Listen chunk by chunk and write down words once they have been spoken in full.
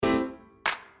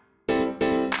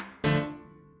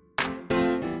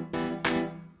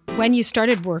When you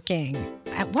started working,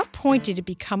 at what point did it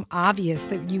become obvious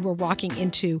that you were walking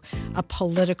into a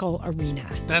political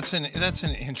arena? That's an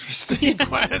interesting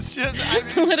question.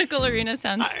 Political arena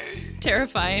sounds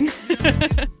terrifying.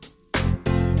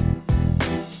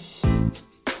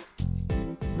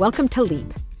 Welcome to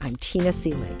Leap. I'm Tina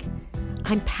Seelig.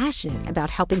 I'm passionate about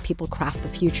helping people craft the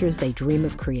futures they dream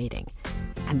of creating.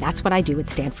 And that's what I do at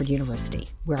Stanford University,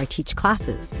 where I teach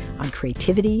classes on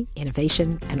creativity,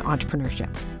 innovation, and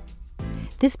entrepreneurship.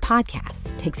 This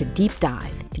podcast takes a deep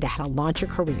dive into how to launch your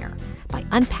career by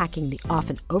unpacking the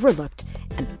often overlooked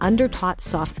and undertaught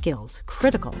soft skills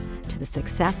critical to the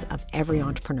success of every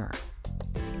entrepreneur.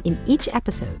 In each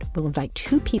episode, we'll invite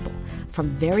two people from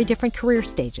very different career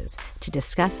stages to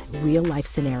discuss real-life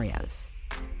scenarios.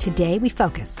 Today, we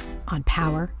focus on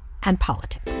power and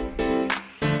politics.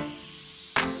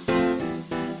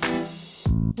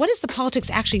 What does the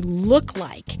politics actually look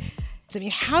like? I mean,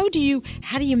 how do you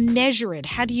measure it?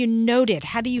 How do you note it?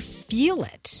 How do you feel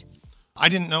it? I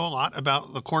didn't know a lot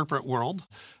about the corporate world.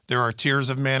 There are tiers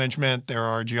of management. There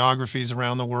are geographies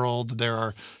around the world. There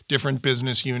are different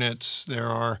business units. There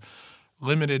are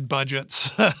limited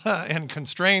budgets and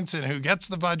constraints and who gets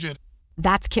the budget.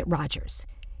 That's Kit Rogers.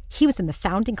 He was in the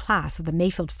founding class of the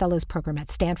Mayfield Fellows Program at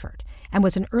Stanford and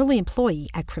was an early employee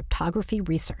at Cryptography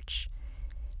Research.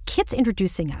 Kit's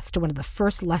introducing us to one of the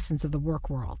first lessons of the work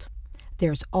world.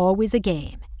 There's always a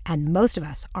game, and most of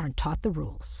us aren't taught the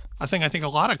rules. I think a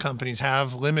lot of companies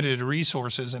have limited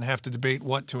resources and have to debate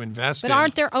what to invest in. But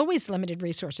aren't there always limited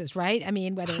resources, right? I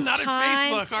mean, whether it's not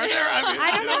time. Not at Facebook, are there?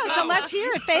 I don't know. So let's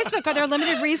hear it. Facebook, are there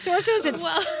limited resources? It's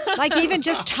like even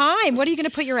just time. What are you going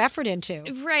to put your effort into?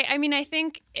 Right. I mean, I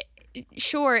think,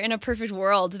 sure, in a perfect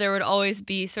world, there would always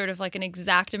be sort of like an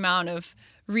exact amount of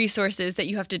resources that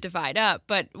you have to divide up.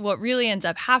 But what really ends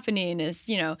up happening is,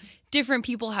 different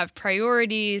people have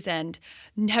priorities and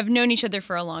have known each other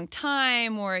for a long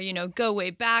time or, go way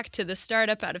back to the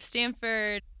startup out of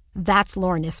Stanford. That's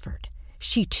Lauren Isford.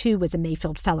 She, too, was a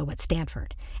Mayfield Fellow at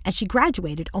Stanford, and she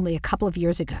graduated only a couple of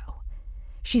years ago.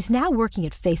 She's now working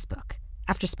at Facebook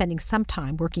after spending some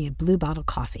time working at Blue Bottle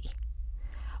Coffee.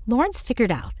 Lauren's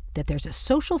figured out that there's a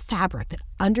social fabric that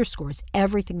underscores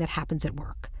everything that happens at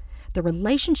work. The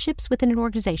relationships within an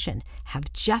organization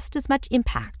have just as much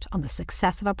impact on the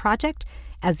success of a project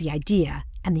as the idea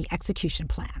and the execution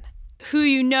plan. Who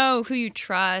you know, who you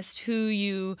trust, who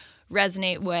you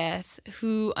resonate with,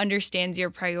 who understands your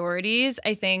priorities,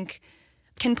 I think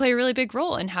can play a really big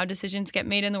role in how decisions get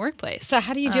made in the workplace. So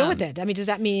how do you deal with it? I mean, does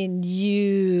that mean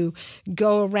you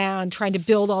go around trying to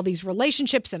build all these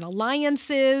relationships and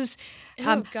alliances?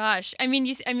 Oh gosh. I mean,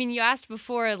 you asked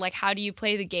before, like, how do you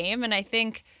play the game? And I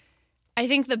think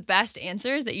the best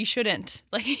answer is that you shouldn't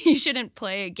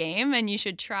play a game, and you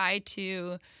should try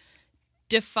to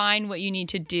define what you need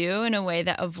to do in a way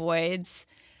that avoids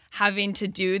having to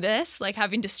do this, like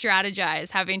having to strategize,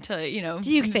 having to,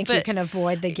 Do you think you can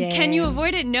avoid the game? Can you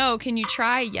avoid it? No. Can you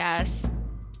try? Yes.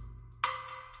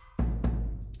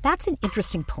 That's an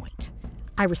interesting point.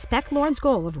 I respect Lauren's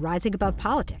goal of rising above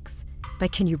politics,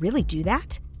 but can you really do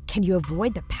that? Can you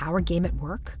avoid the power game at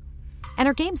work? And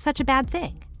are games such a bad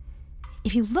thing?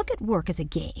 If you look at work as a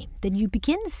game, then you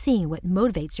begin seeing what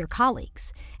motivates your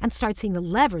colleagues and start seeing the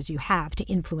levers you have to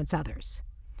influence others.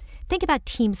 Think about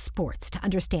team sports to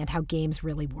understand how games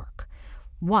really work.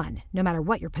 1, no matter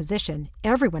what your position,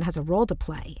 everyone has a role to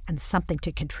play and something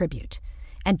to contribute.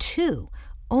 And 2,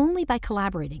 only by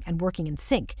collaborating and working in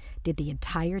sync did the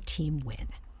entire team win.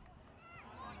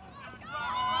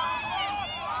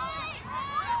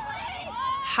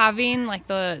 Having like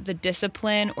the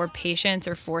discipline or patience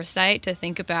or foresight to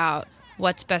think about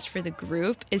what's best for the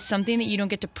group is something that you don't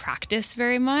get to practice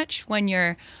very much when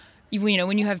you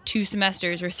have 2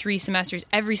 semesters or 3 semesters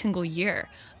every single year,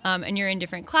 and you're in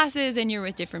different classes and you're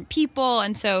with different people.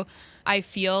 And so I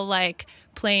feel like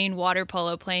playing water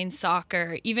polo, playing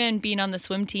soccer, even being on the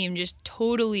swim team just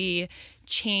totally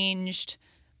changed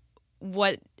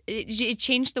it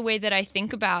changed the way that I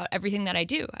think about everything that I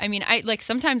do. I mean,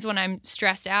 sometimes when I'm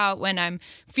stressed out, when I'm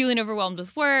feeling overwhelmed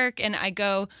with work and I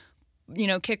go,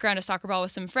 kick around a soccer ball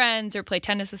with some friends or play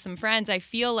tennis with some friends, I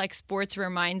feel like sports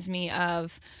reminds me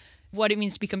of what it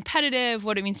means to be competitive,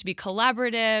 what it means to be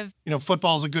collaborative.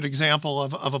 Football is a good example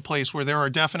of a place where there are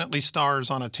definitely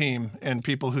stars on a team and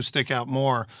people who stick out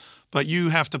more. But you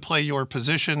have to play your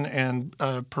position and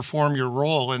perform your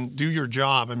role and do your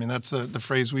job. I mean, that's the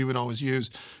phrase we would always use.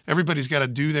 Everybody's got to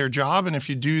do their job, and if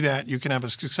you do that, you can have a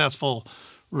successful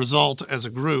result as a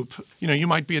group. You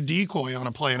might be a decoy on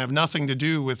a play and have nothing to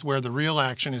do with where the real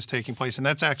action is taking place, and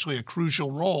that's actually a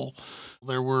crucial role.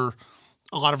 There were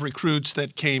a lot of recruits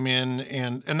that came in,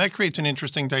 and that creates an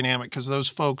interesting dynamic because those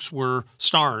folks were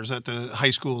stars at the high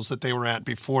schools that they were at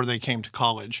before they came to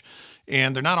college.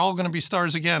 And they're not all going to be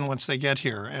stars again once they get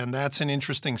here. And that's an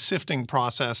interesting sifting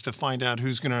process to find out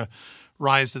who's going to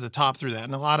rise to the top through that.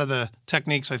 And a lot of the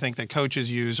techniques I think that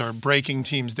coaches use are breaking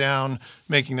teams down,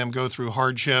 making them go through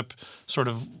hardship, sort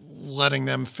of letting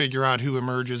them figure out who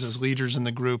emerges as leaders in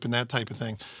the group and that type of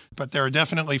thing. But there are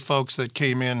definitely folks that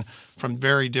came in from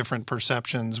very different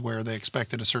perceptions where they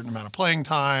expected a certain amount of playing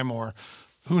time, or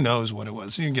who knows what it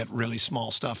was. You can get really small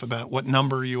stuff about what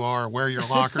number you are, where your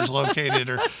locker's located,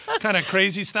 or kind of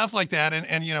crazy stuff like that.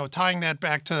 And you know, tying that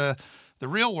back to the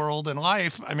real world and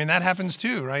life, I mean, that happens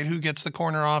too, right? Who gets the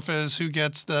corner office? Who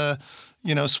gets the,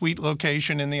 sweet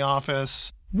location in the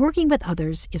office? Working with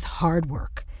others is hard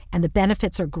work, and the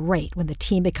benefits are great when the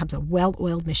team becomes a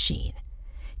well-oiled machine.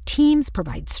 Teams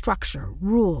provide structure,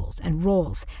 rules, and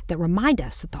roles that remind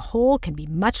us that the whole can be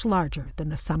much larger than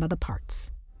the sum of the parts.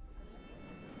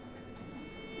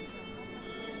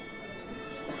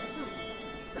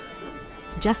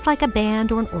 Just like a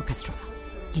band or an orchestra,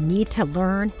 you need to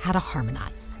learn how to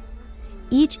harmonize.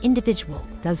 Each individual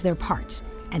does their part,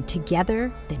 and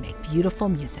together they make beautiful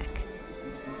music.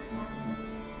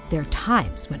 There are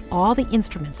times when all the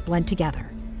instruments blend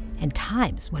together, and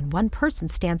times when one person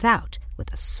stands out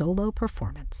with a solo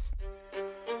performance.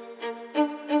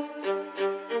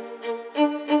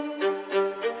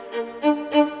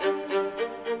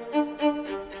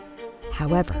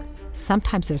 However,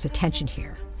 sometimes there's a tension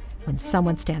here when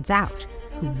someone stands out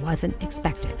who wasn't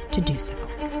expected to do so.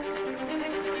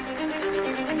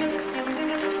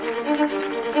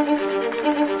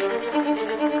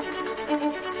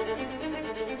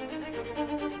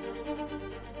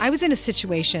 I was in a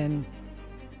situation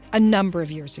a number of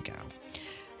years ago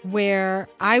where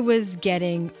I was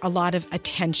getting a lot of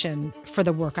attention for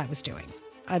the work I was doing.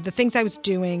 The things I was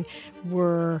doing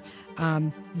were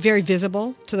very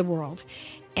visible to the world.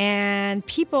 And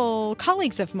people,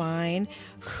 colleagues of mine,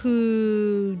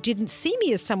 who didn't see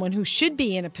me as someone who should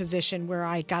be in a position where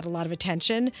I got a lot of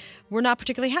attention, were not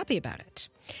particularly happy about it.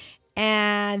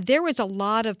 And there was a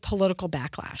lot of political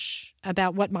backlash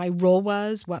about what my role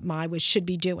was, what should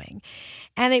be doing.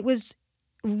 And it was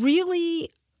really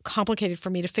complicated for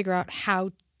me to figure out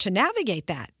how to navigate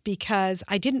that, because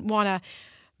I didn't want to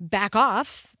back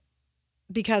off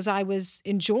because I was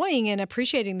enjoying and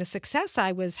appreciating the success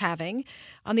I was having.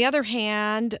 On the other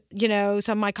hand, some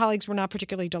of my colleagues were not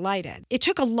particularly delighted. It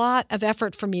took a lot of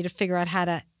effort for me to figure out how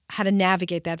to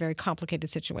navigate that very complicated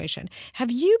situation. Have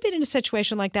you been in a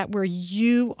situation like that where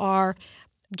you are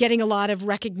getting a lot of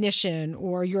recognition,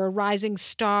 or you're a rising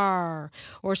star,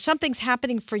 or something's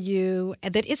happening for you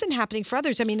that isn't happening for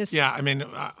others?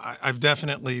 I've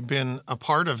definitely been a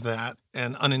part of that,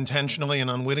 and unintentionally and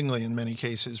unwittingly in many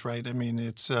cases, right? I mean,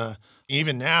 it's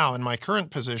even now in my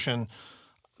current position,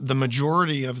 the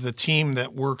majority of the team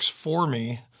that works for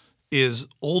me is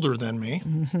older than me,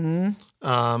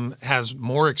 has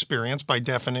more experience by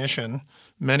definition.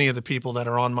 Many of the people that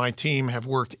are on my team have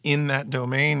worked in that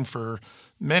domain for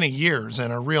many years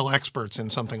and are real experts in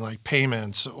something like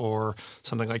payments or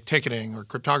something like ticketing or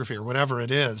cryptography or whatever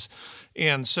it is.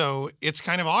 And so it's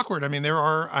kind of awkward. I mean,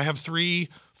 I have 3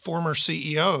 former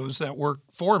CEOs that work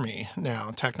for me now,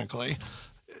 technically.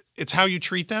 It's how you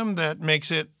treat them that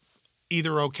makes it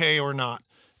either okay or not,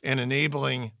 and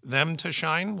enabling them to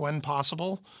shine when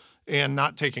possible and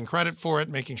not taking credit for it,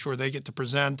 making sure they get to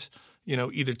present,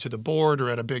 either to the board or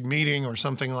at a big meeting or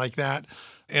something like that,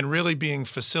 and really being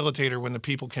facilitator when the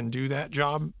people can do that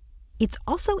job. It's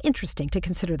also interesting to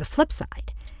consider the flip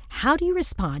side. How do you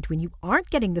respond when you aren't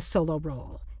getting the solo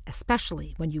role,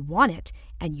 especially when you want it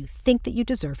and you think that you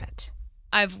deserve it?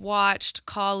 I've watched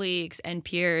colleagues and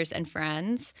peers and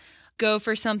friends go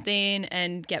for something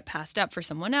and get passed up for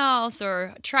someone else,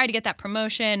 or try to get that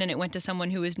promotion and it went to someone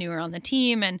who was newer on the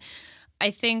team. And I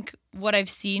think what I've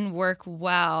seen work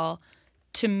well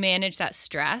to manage that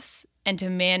stress and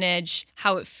to manage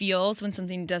how it feels when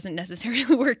something doesn't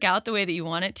necessarily work out the way that you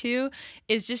want it to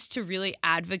is just to really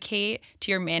advocate to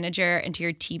your manager and to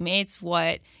your teammates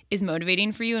what is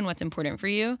motivating for you and what's important for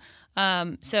you.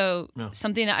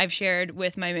 Something that I've shared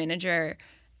with my manager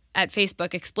at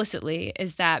Facebook explicitly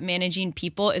is that managing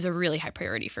people is a really high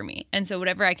priority for me. And so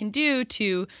whatever I can do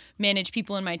to manage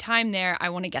people in my time there, I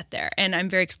want to get there. And I'm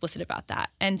very explicit about that.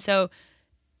 And so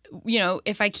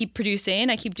if I keep producing,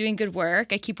 I keep doing good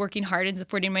work, I keep working hard and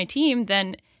supporting my team,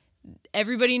 then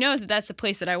everybody knows that that's a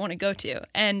place that I want to go to.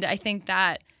 And I think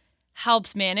that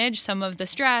helps manage some of the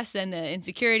stress and the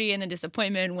insecurity and the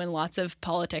disappointment when lots of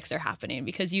politics are happening,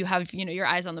 because you have, your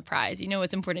eyes on the prize. You know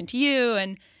what's important to you,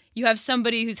 and you have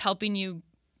somebody who's helping you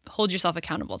hold yourself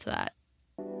accountable to that.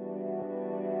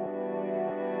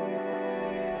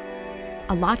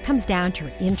 A lot comes down to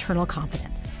your internal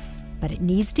confidence, but it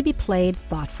needs to be played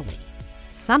thoughtfully.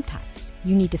 Sometimes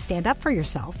you need to stand up for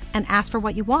yourself and ask for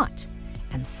what you want,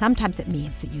 and sometimes it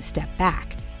means that you step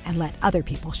back and let other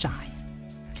people shine.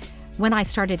 When I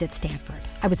started at Stanford,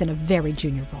 I was in a very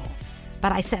junior role,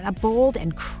 but I set a bold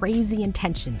and crazy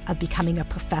intention of becoming a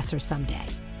professor someday.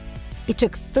 It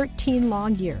took 13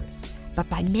 long years, but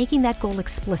by making that goal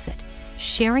explicit,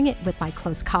 sharing it with my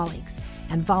close colleagues,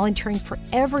 and volunteering for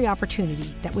every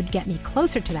opportunity that would get me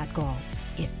closer to that goal,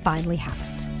 it finally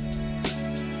happened.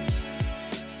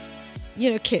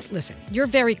 You know, Kit, listen, you're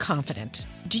very confident.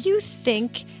 Do you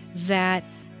think that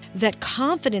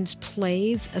confidence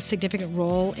plays a significant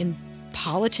role in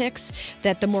politics,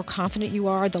 that the more confident you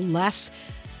are, the less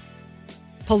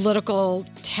political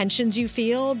tensions you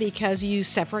feel because you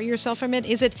separate yourself from it?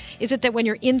 Is it that when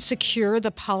you're insecure,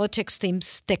 the politics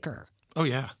seems thicker? Oh,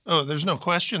 yeah. Oh, there's no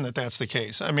question that that's the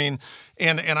case. I mean,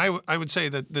 and I would say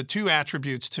that the two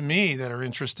attributes to me that are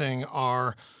interesting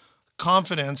are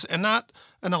confidence and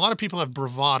a lot of people have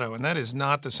bravado, and that is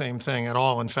not the same thing at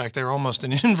all. In fact, they're almost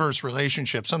an inverse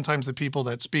relationship. Sometimes the people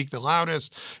that speak the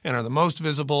loudest and are the most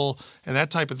visible and that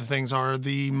type of things are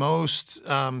the most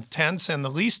tense and the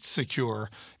least secure.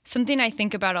 Something I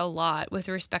think about a lot with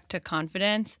respect to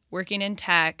confidence, working in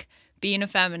tech, being a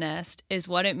feminist, is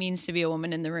what it means to be a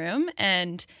woman in the room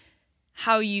and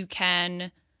how you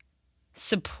can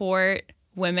support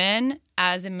women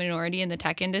as a minority in the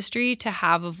tech industry to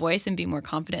have a voice and be more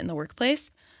confident in the workplace.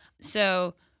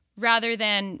 So rather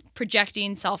than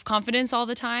projecting self-confidence all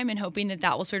the time and hoping that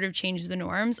that will sort of change the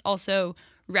norms, also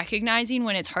recognizing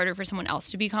when it's harder for someone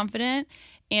else to be confident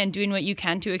and doing what you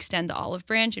can to extend the olive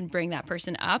branch and bring that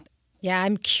person up. Yeah,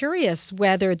 I'm curious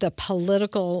whether the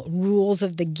political rules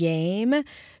of the game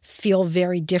feel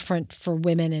very different for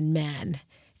women and men.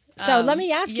 So let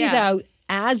me ask you, though,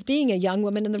 as being a young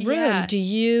woman in the room, do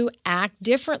you act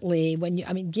differently when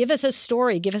give us a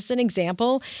story, give us an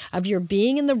example of your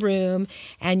being in the room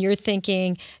and you're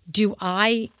thinking, do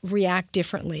I react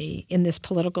differently in this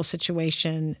political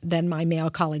situation than my male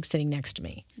colleague sitting next to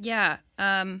me? Yeah,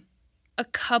 a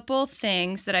couple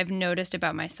things that I've noticed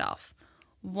about myself.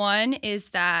 One is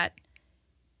that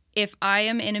if I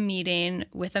am in a meeting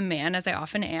with a man, as I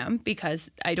often am,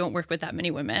 because I don't work with that many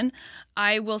women,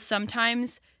 I will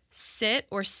sometimes sit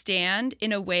or stand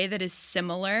in a way that is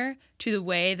similar to the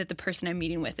way that the person I'm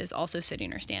meeting with is also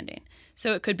sitting or standing.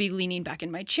 So it could be leaning back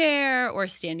in my chair or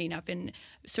standing up in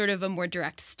sort of a more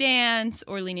direct stance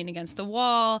or leaning against the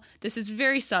wall. This is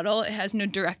very subtle. It has no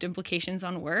direct implications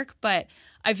on work, but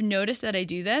I've noticed that I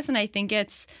do this, and I think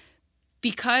it's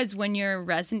because when you're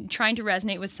trying to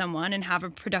resonate with someone and have a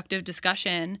productive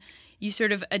discussion, you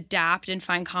sort of adapt and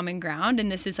find common ground,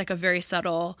 and this is like a very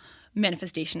subtle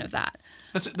manifestation of that.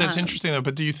 That's interesting, though.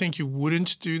 But do you think you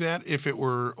wouldn't do that if it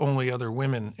were only other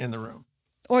women in the room?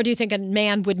 Or do you think a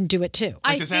man wouldn't do it too?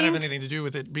 Does that have anything to do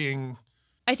with it being...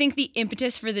 I think the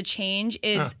impetus for the change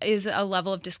is a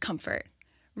level of discomfort,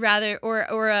 rather,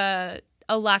 or a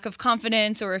lack of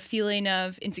confidence or a feeling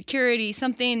of insecurity,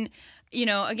 something...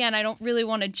 again, I don't really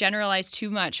want to generalize too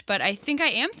much, but I think I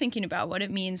am thinking about what it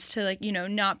means to,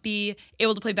 not be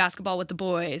able to play basketball with the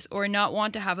boys or not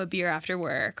want to have a beer after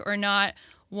work or not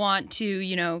want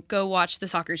to, go watch the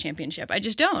soccer championship. I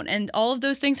just don't. And all of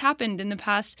those things happened in the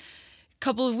past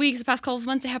couple of weeks, the past couple of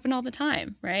months. It happened all the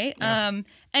time, right? Yeah.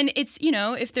 And it's,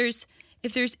 if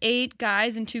there's 8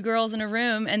 guys and 2 girls in a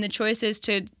room and the choice is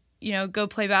to, go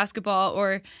play basketball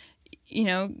or,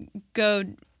 go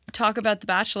talk about The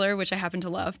Bachelor, which I happen to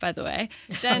love, by the way,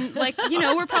 then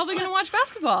we're probably going to watch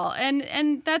basketball.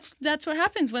 And that's what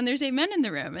happens when there's 8 men in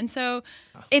the room. And so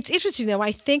it's interesting, though.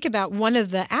 I think about one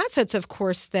of the assets, of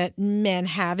course, that men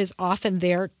have is often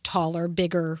they're taller,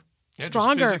 bigger,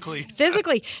 stronger.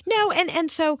 Physically. No,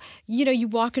 and so, you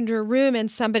walk into a room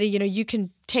and somebody, you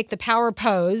can take the power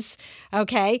pose,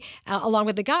 okay, along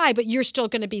with the guy, but you're still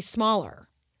going to be smaller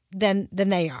than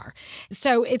they are.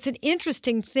 So it's an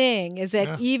interesting thing is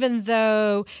that even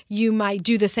though you might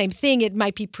do the same thing, it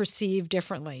might be perceived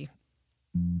differently.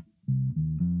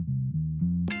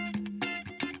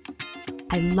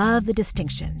 I love the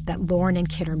distinction that Lauren and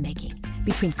Kit are making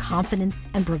between confidence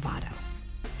and bravado.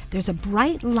 There's a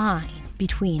bright line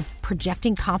between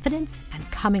projecting confidence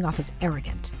and coming off as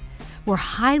arrogant. We're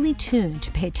highly tuned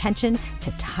to pay attention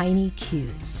to tiny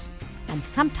cues. And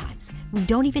sometimes we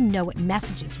don't even know what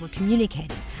messages we're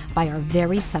communicating by our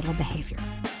very subtle behavior.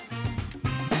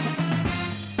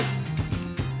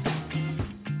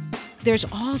 there's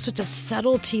all sorts of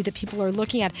subtlety that people are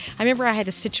looking at. I remember I had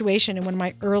a situation in one of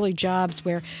my early jobs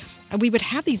where we would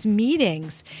have these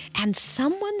meetings, and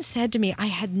someone said to me, I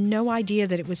had no idea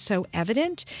that it was so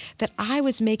evident that I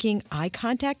was making eye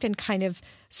contact and kind of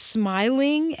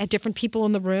smiling at different people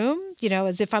in the room,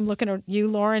 as if I'm looking at you,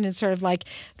 Lauren, and sort of like,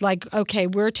 okay,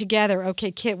 we're together. Okay,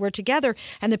 Kit, we're together.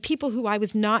 And the people who I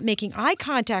was not making eye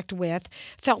contact with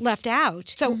felt left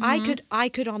out. So I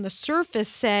could on the surface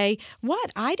say, what?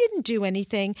 I didn't do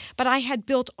anything, but I had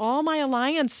built all my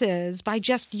alliances by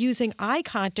just using eye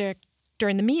contact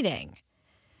during the meeting.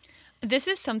 This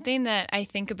is something that I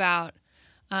think about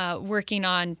working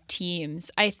on teams.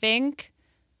 I think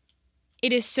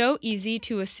it is so easy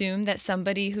to assume that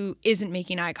somebody who isn't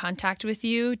making eye contact with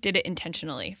you did it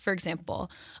intentionally, for example.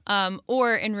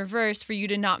 Or in reverse, for you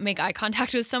to not make eye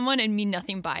contact with someone and mean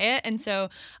nothing by it. And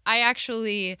so I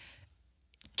actually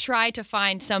try to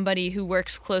find somebody who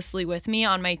works closely with me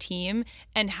on my team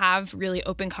and have really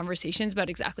open conversations about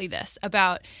exactly this,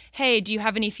 about, hey, do you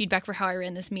have any feedback for how I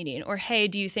ran this meeting? Or, hey,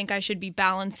 do you think I should be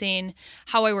balancing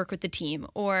how I work with the team?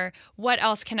 Or what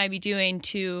else can I be doing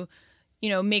to,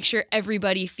 make sure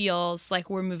everybody feels like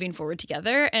we're moving forward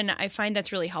together? And I find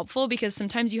that's really helpful because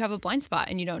sometimes you have a blind spot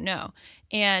and you don't know.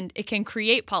 And it can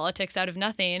create politics out of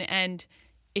nothing. And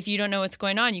if you don't know what's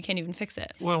going on, you can't even fix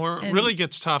it. Well, where it really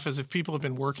gets tough is if people have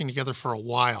been working together for a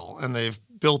while and they've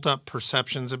built up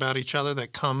perceptions about each other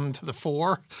that come to the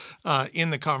fore in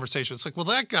the conversation. It's like, well,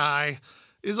 that guy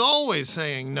is always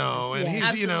saying no, and he's,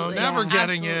 Absolutely. never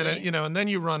getting Absolutely. it, and then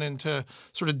you run into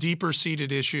sort of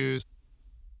deeper-seated issues.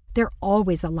 There are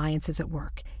always alliances at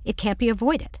work. It can't be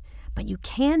avoided. But you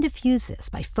can diffuse this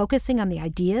by focusing on the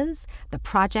ideas, the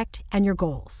project, and your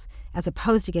goals, as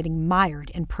opposed to getting mired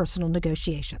in personal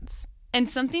negotiations. And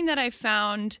something that I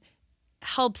found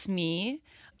helps me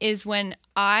is when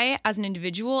I, as an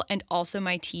individual and also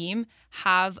my team,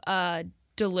 have a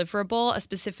deliverable, a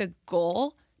specific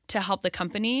goal to help the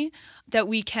company that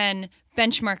we can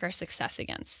benchmark our success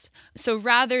against. So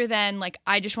rather than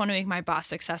I just want to make my boss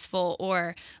successful,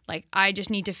 or I just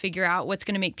need to figure out what's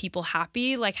going to make people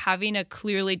happy, having a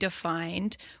clearly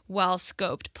defined,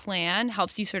 well-scoped plan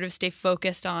helps you sort of stay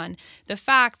focused on the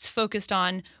facts, focused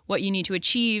on what you need to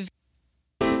achieve.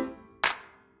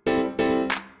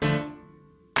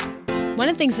 One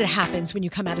of the things that happens when you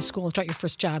come out of school and start your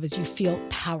first job is you feel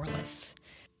powerless.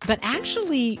 But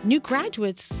actually, new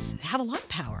graduates have a lot of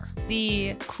power.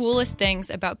 The coolest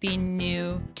things about being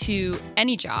new to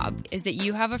any job is that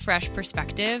you have a fresh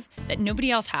perspective that nobody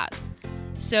else has.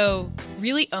 So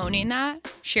really owning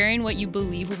that, sharing what you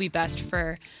believe will be best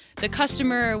for the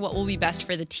customer, what will be best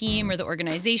for the team or the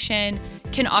organization,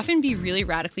 can often be really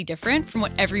radically different from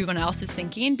what everyone else is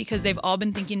thinking because they've all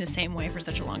been thinking the same way for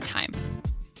such a long time.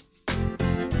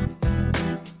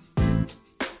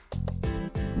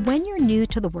 When you're new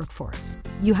to the workforce,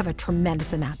 you have a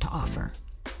tremendous amount to offer.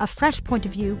 A fresh point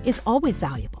of view is always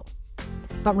valuable.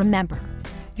 But remember,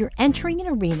 you're entering an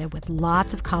arena with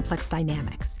lots of complex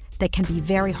dynamics that can be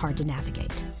very hard to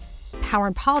navigate. Power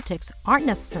and politics aren't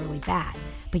necessarily bad,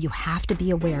 but you have to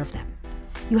be aware of them.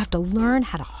 You have to learn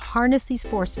how to harness these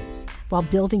forces while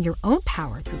building your own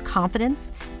power through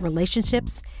confidence,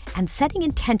 relationships, and setting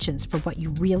intentions for what you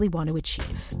really want to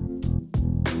achieve.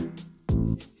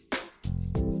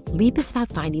 LEAP is about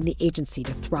finding the agency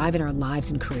to thrive in our lives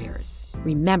and careers.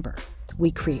 Remember, we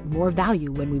create more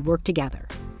value when we work together.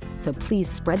 So please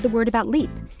spread the word about LEAP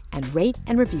and rate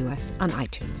and review us on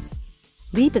iTunes.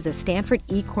 LEAP is a Stanford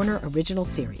eCorner original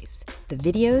series. The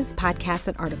videos, podcasts,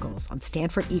 and articles on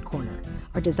Stanford eCorner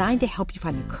are designed to help you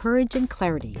find the courage and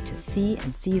clarity to see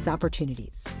and seize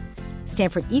opportunities.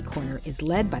 Stanford eCorner is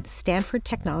led by the Stanford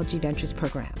Technology Ventures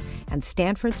Program and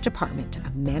Stanford's Department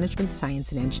of Management,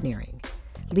 Science, and Engineering.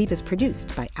 LEAP is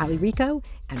produced by Ali Rico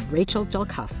and Rachel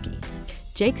Jolkowski.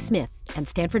 Jake Smith and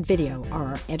Stanford Video are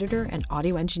our editor and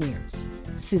audio engineers.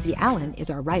 Susie Allen is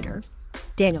our writer.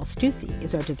 Daniel Stussy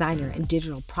is our designer and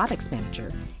digital products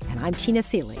manager. And I'm Tina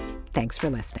Seelig. Thanks for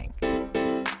listening.